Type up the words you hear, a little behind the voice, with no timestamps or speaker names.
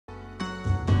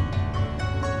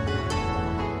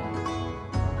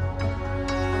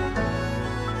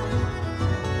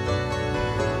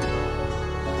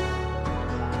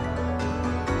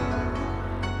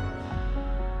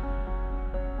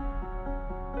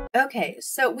Okay,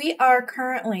 so we are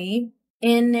currently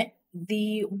in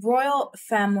the royal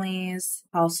family's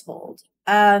household.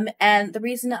 And the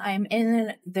reason I'm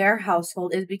in their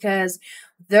household is because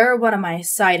they're one of my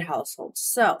side households.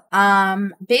 So,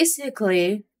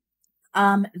 basically,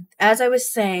 as I was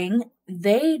saying,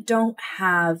 they don't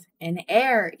have an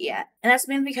heir yet. And that's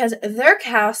mainly because their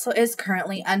castle is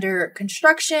currently under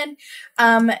construction.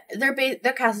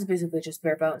 Their castle is basically just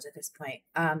bare bones at this point.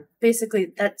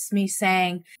 Basically, that's me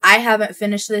saying, I haven't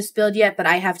finished this build yet, but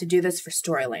I have to do this for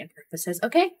storyline purposes,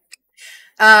 okay?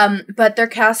 But their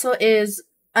castle is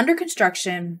under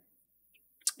construction.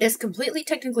 It's completely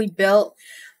technically built.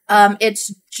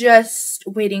 It's just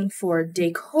waiting for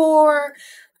decor,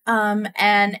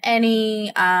 and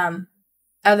any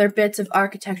other bits of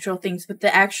architectural things, but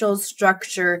the actual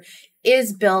structure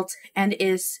is built and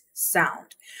is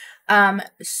sound.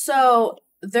 So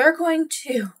they're going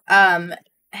to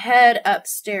head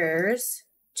upstairs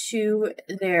to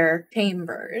their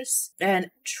chambers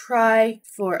and try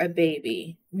for a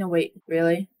baby. No, wait,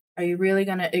 really? Are you really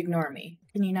gonna ignore me?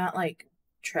 Can you not, like,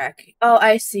 track? Oh,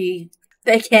 I see.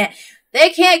 They can't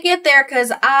get there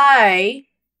because I'm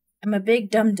a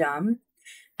big dum-dum,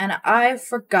 and I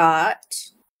forgot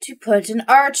to put an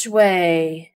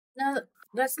archway. No,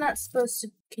 that's not supposed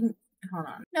to... hold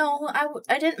on. No,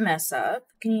 I didn't mess up.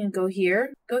 Can you go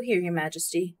here? Go here, your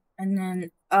majesty. And then...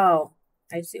 oh,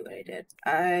 I see what I did.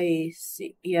 I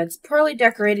see. Yeah, it's poorly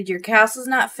decorated. Your castle's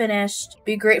not finished.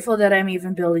 Be grateful that I'm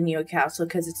even building you a castle,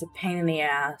 because it's a pain in the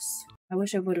ass. I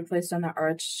wish I would have placed on the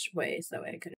archway so that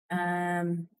way I could...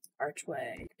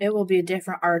 archway. It will be a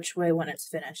different archway when it's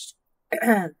finished.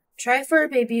 Try for a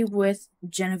baby with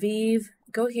Genevieve.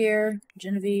 Go here.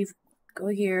 Genevieve, go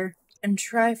here. And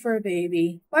try for a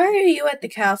baby. Why are you at the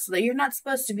castle? You're not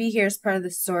supposed to be here as part of the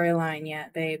storyline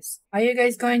yet, babes. Are you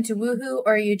guys going to woohoo,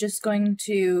 or are you just going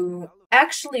to...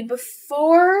 Actually,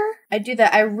 before I do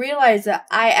that, I realize that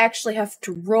I actually have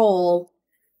to roll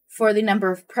for the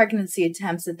number of pregnancy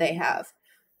attempts that they have.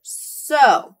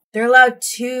 So, they're allowed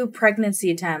 2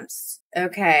 pregnancy attempts.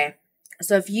 Okay.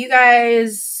 So if you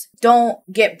guys don't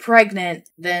get pregnant,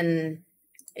 then...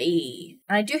 And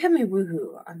I do have my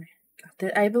woohoo on.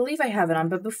 I believe I have it on,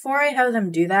 but before I have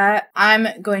them do that,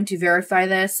 I'm going to verify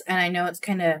this, and I know it's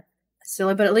kind of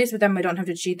silly, but at least with them I don't have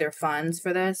to cheat their funds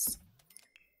for this.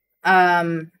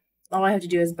 All I have to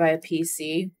do is buy a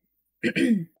PC.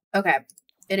 Okay,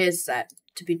 it is set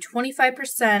to be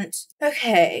 25%.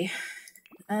 Okay,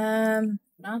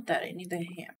 not that, I need the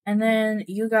ham. And then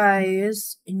you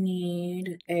guys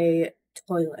need a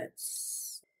toilet.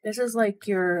 This is like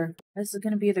this is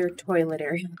gonna be their toilet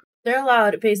area. They're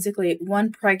allowed basically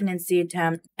 1 pregnancy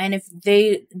attempt, and if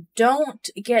they don't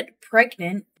get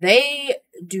pregnant, they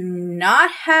do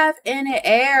not have an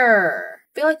heir.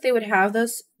 I feel like they would have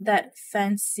that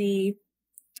fancy,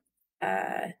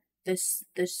 this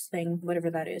thing,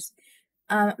 whatever that is.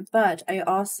 But I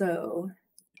also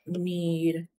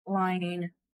need line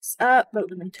up, but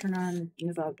let me turn on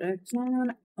move objects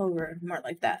on over, more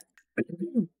like that.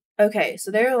 Okay, so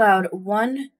they're allowed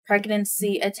 1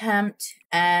 pregnancy attempt,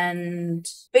 and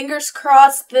fingers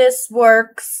crossed this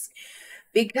works,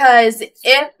 because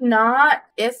if not,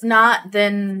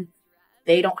 then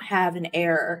they don't have an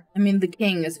heir. I mean, the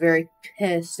king is very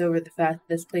pissed over the fact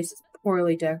that this place is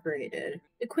poorly decorated.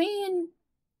 The queen,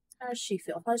 how does she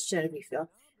feel? How does Genevieve feel?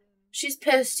 She's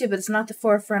pissed too, but it's not the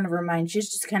forefront of her mind.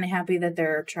 She's just kind of happy that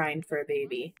they're trying for a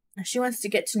baby. She wants to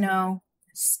get to know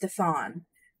Stefan.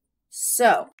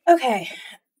 So, okay.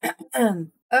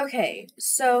 Okay,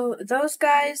 so those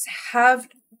guys have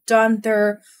done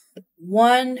their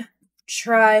 1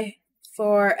 try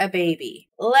for a baby.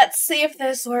 Let's see if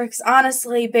this works.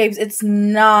 Honestly, babes, it's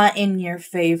not in your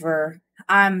favor.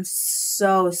 I'm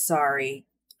so sorry.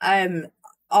 I'm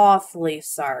awfully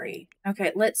sorry.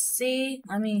 Okay, let's see.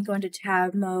 Let me go into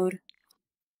tab mode.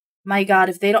 My god,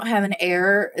 if they don't have an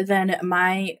error, then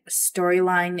my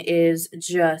storyline is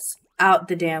just out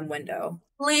the damn window.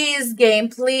 Please, game,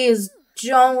 please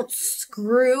don't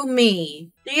screw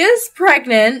me. She is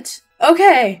pregnant.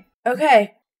 Okay,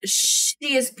 okay.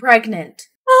 She is pregnant.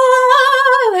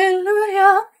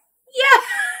 Hallelujah. Yeah.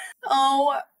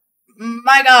 Oh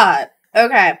my god.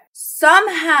 Okay.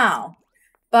 Somehow,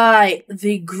 by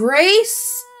the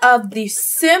grace of the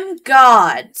sim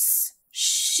gods,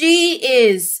 she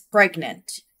is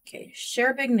pregnant. Okay,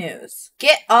 share big news.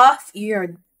 Get off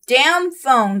your damn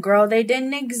phone, girl. They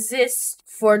didn't exist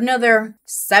for another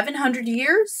 700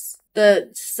 years. The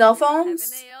cell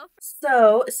phones.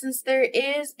 So, since there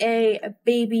is a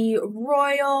baby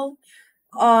royal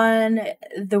on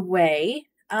the way,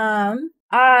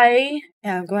 I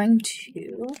am going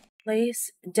to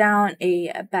place down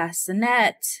a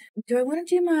bassinet. Do I want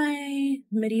to do my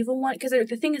medieval one? Because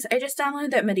the thing is, I just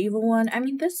downloaded that medieval one. I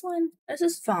mean, this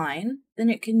is fine. Then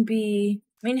it can be,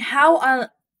 I mean, I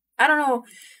don't know.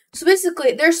 So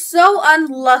basically, they're so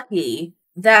unlucky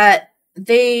that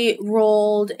they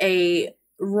rolled a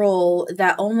roll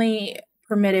that only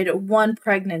permitted one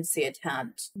pregnancy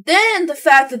attempt. Then the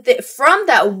fact that from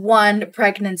that one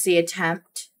pregnancy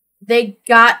attempt, they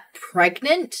got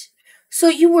pregnant. So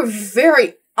you were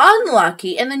very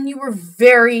unlucky, and then you were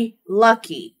very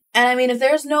lucky. And I mean, if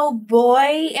there's no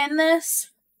boy in this,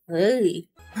 if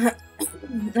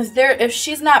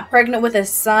she's not pregnant with a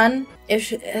son,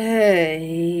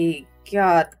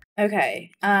 God.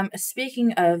 Okay.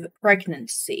 Speaking of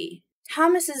pregnancy,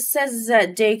 Thomas says he's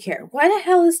at daycare. Why the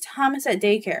hell is Thomas at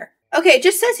daycare? Okay, it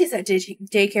just says he's at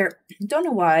daycare. Don't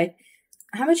know why.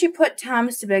 How about you put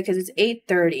Thomas to bed because it's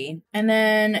 8:30, and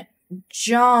then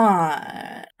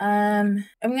John, I'm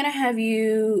gonna have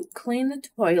you clean the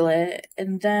toilet,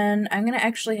 and then I'm gonna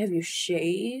actually have you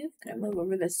shave. I'm gonna move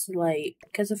over this light,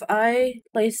 because if I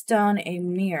place down a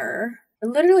mirror, it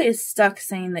literally is stuck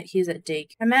saying that he's at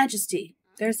daycare. Her Majesty,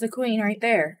 there's the queen right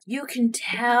there. You can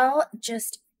tell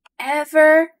just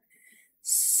ever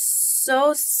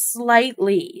so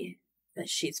slightly that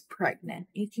she's pregnant.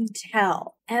 You can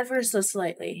tell ever so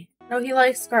slightly. Oh, he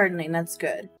likes gardening, that's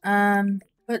good.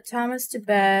 Put Thomas to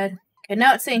bed. Okay,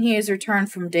 now it's saying he has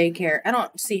returned from daycare. I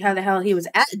don't see how the hell he was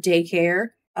at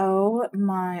daycare. Oh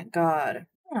my god.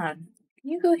 Hold on.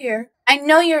 Can you go here? I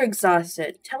know you're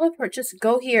exhausted. Teleport, just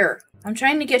go here. I'm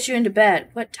trying to get you into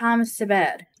bed. Put Thomas to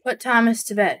bed. Put Thomas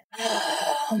to bed.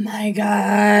 Oh my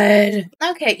god.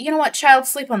 Okay, you know what? Child,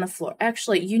 sleep on the floor.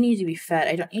 Actually, you need to be fed.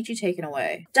 I don't need you taken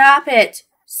away. Stop it.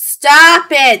 Stop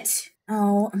it.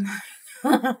 Oh my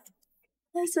god.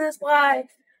 This is why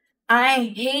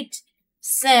I hate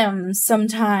Sims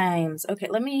sometimes. Okay,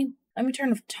 let me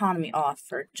turn autonomy off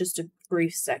for just a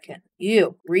brief second.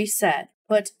 You, reset.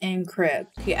 Put in crib.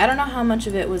 Okay, I don't know how much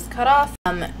of it was cut off.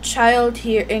 Child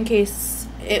here, in case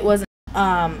it wasn't,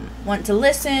 want to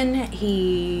listen.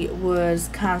 He was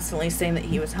constantly saying that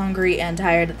he was hungry and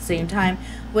tired at the same time.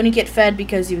 Wouldn't get fed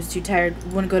because he was too tired.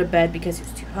 Wouldn't go to bed because he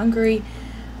was too hungry.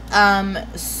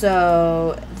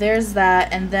 So there's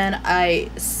that, and then I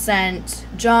sent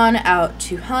John out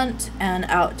to hunt and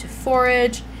out to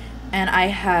forage, and I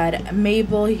had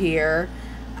Mabel here,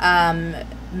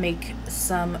 make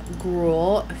some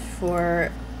gruel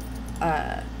for,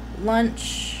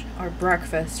 lunch, or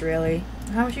breakfast, really.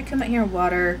 How much you come out here?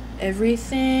 Water,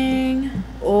 everything.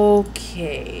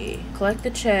 Okay. Collect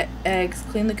the eggs,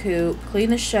 clean the coop,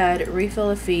 clean the shed, refill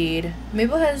the feed.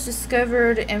 Mabel has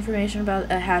discovered information about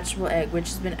a hatchable egg, which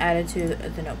has been added to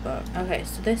the notebook. Okay,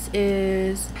 so this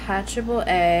is hatchable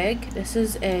egg. This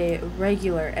is a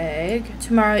regular egg.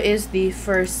 Tomorrow is the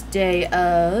first day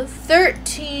of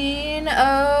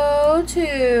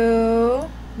 1302.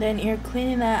 Then you're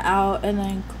cleaning that out, and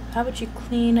then how about you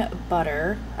clean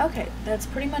butter? Okay, that's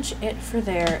pretty much it for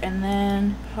there. And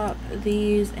then pop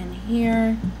these in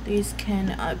here. These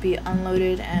can be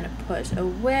unloaded and put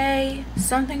away.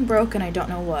 Something broken, I don't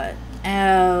know what.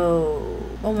 Oh.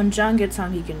 Well, when John gets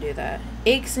home, he can do that.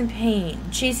 Aches and pain.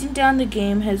 Chasing down the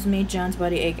game has made John's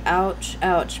body ache. Ouch,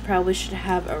 ouch. Probably should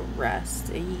have a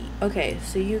rest. Okay,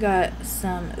 so you got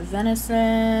some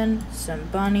venison, some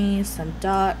bunny, some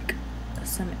duck,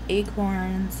 some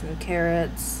acorns, some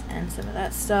carrots, and some of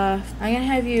that stuff. I'm gonna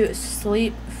have you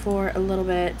sleep for a little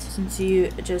bit since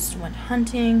you just went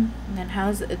hunting. And then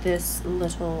how's this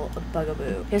little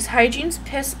bugaboo? His hygiene's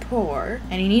piss poor,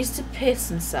 and he needs to piss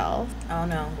himself. Oh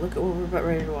no, look at what we're about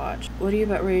ready to watch. What are you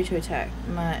about ready to attack?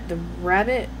 The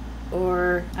rabbit?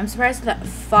 Or I'm surprised that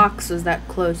fox was that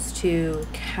close to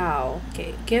cow.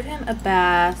 Okay, give him a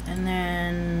bath, and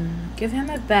then give him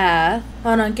a bath.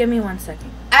 Hold on, give me 1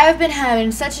 second. I've been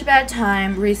having such a bad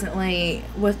time recently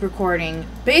with recording.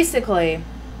 Basically,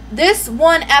 this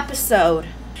one episode,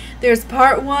 there's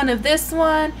part 1 of this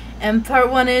one and part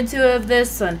 1 and 2 of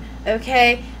this one.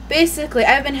 Okay, basically,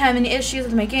 I've been having issues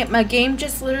with my game. My game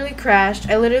just literally crashed.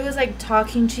 I literally was like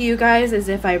talking to you guys as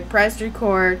if I pressed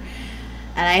record,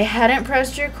 and I hadn't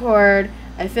pressed record.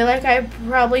 I feel like I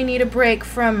probably need a break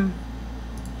from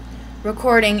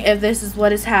recording if this is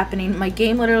what is happening. My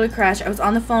game literally crashed. I was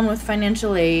on the phone with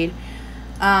financial aid,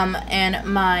 and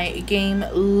my game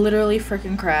literally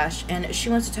freaking crashed, and she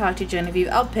wants to talk to Genevieve.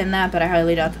 I'll pin that, but I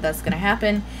highly doubt that that's gonna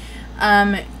happen.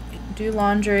 Do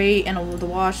laundry in the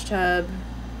wash tub.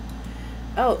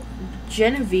 Oh,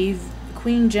 Genevieve,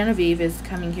 Queen Genevieve is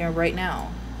coming here right now.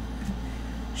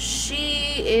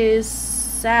 She is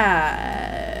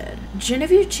sad.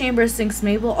 Genevieve Chambers thinks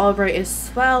Mabel Albright is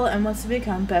swell and wants to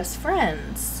become best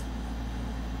friends.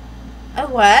 A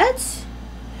what?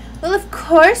 Well, of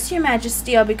course, Your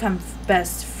Majesty, I'll become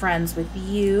best friends with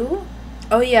you.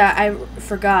 Oh yeah, I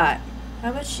forgot.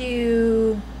 How about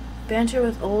you banter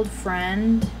with old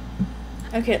friend?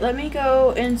 Okay, let me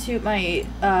go into my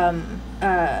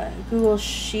Google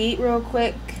Sheet real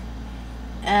quick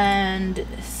and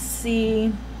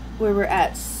see where we're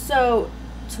at. So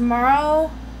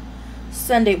tomorrow,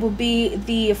 Sunday, will be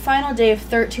the final day of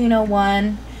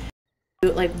 1301.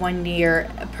 Like 1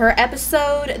 year per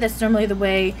episode. That's normally the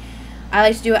way I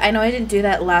like to do it. I know I didn't do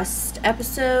that last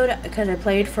episode because I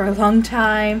played for a long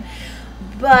time,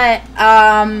 but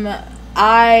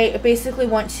I basically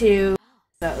want to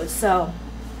so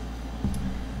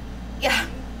yeah.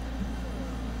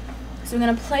 So I'm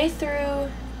gonna play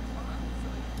through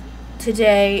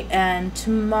today and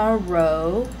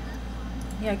tomorrow.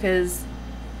 Yeah, because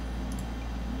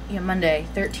Monday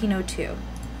 1302.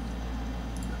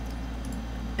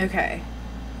 Okay.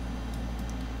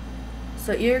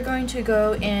 So you're going to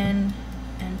go in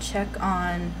and check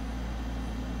on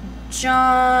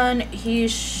John.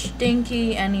 He's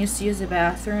stinky and needs to use the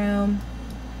bathroom.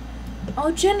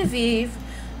 Oh, Genevieve.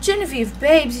 Genevieve,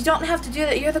 babes, you don't have to do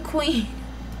that. You're the queen.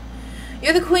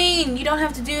 You're the queen. You don't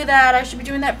have to do that. I should be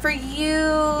doing that for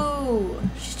you.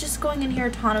 She's just going in here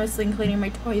autonomously and cleaning my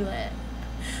toilet.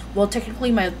 Well,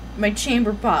 technically my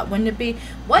chamber pot, wouldn't it be?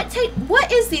 What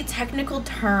is the technical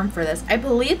term for this? I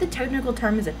believe the technical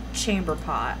term is a chamber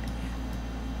pot.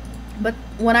 But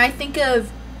when I think of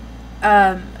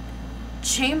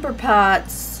chamber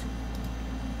pots,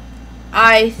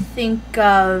 I think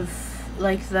of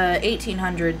like the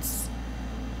 1800s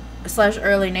 /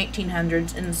 early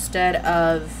 1900s instead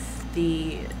of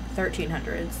the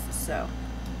 1300s. So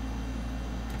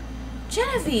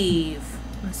Genevieve.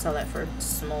 I'm gonna sell that for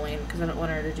Simoleon because I don't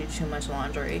want her to do too much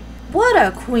laundry. What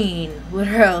a queen,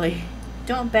 literally.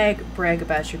 Don't brag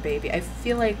about your baby. I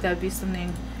feel like that would be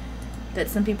something that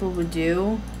some people would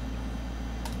do,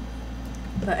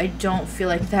 but I don't feel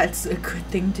like that's a good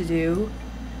thing to do.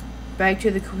 Brag to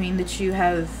the queen that you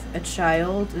have a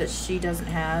child that she doesn't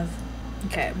have.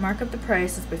 Okay, mark up the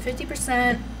prices by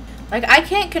 50%. Like, I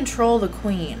can't control the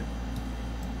queen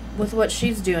with what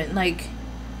she's doing. Like,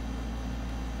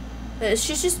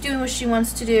 she's just doing what she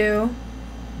wants to do.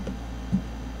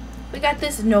 We got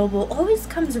this noble. Always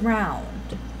comes around.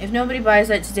 If nobody buys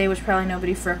that today, which probably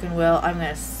nobody frickin' will, I'm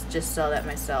gonna just sell that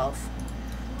myself.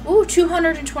 Ooh,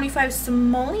 225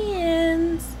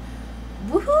 simoleons.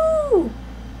 Woohoo!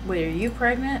 Wait, are you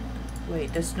pregnant?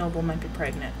 Wait, this noble might be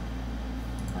pregnant.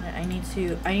 I need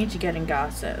to get in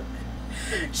gossip.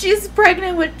 She's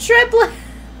pregnant with triplets.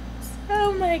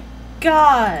 Oh my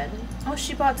god. Oh,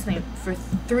 she bought something for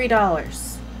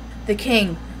 $3. The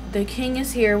king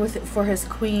is here for his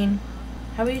queen.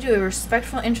 How do you do a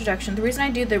respectful introduction? The reason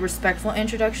I do the respectful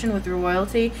introduction with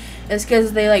royalty is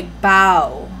because they like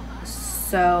bow.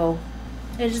 So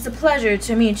it is a pleasure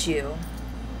to meet you.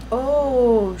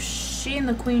 Oh, she and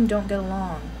the queen don't get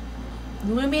along.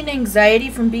 Looming anxiety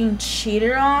from being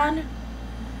cheated on.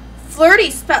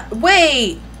 Flirty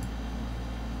wait.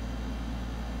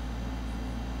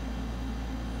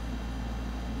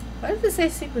 Why did it say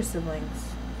secret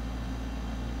siblings?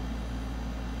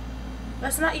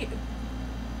 That's not you.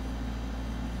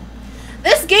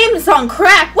 This game is on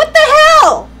crack. What the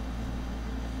hell?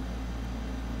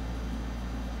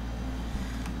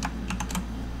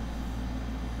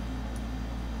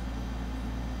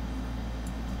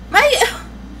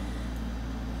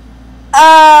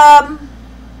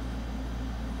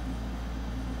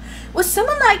 Would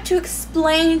someone like to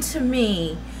explain to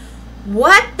me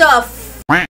what the f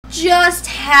just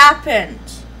happened?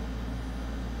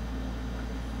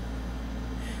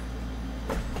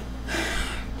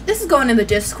 This is going in the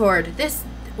Discord.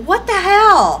 What the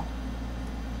hell?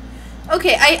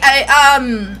 Okay,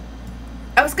 I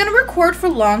was gonna record for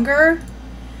longer,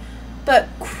 but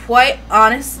quite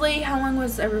honestly, how long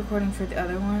was I recording for the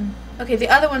other one? Okay, the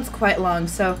other one's quite long,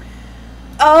 so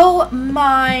oh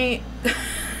my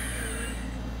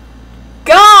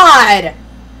god!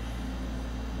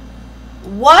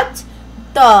 What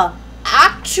the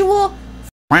actual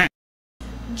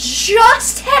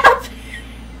just happened?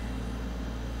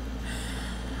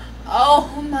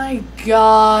 Oh my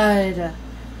god.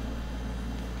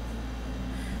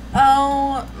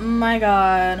 Oh my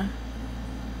god.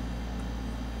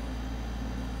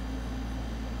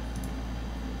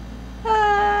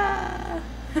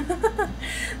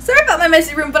 Sorry about my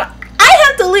messy room, but I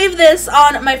have to leave this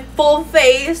on my full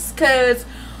face because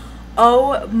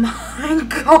oh my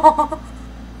god.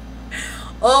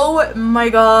 Oh my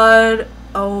god.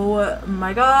 Oh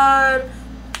my god.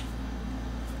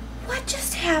 What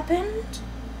just happened?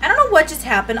 I don't know what just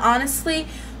happened, honestly.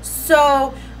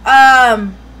 So,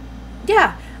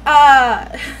 yeah.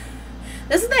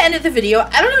 This is the end of the video.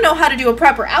 I don't even know how to do a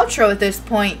proper outro at this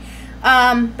point.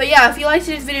 But yeah, if you liked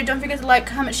today's video, don't forget to like,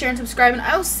 comment, share, and subscribe, and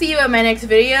I will see you in my next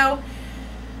video.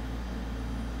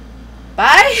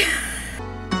 Bye!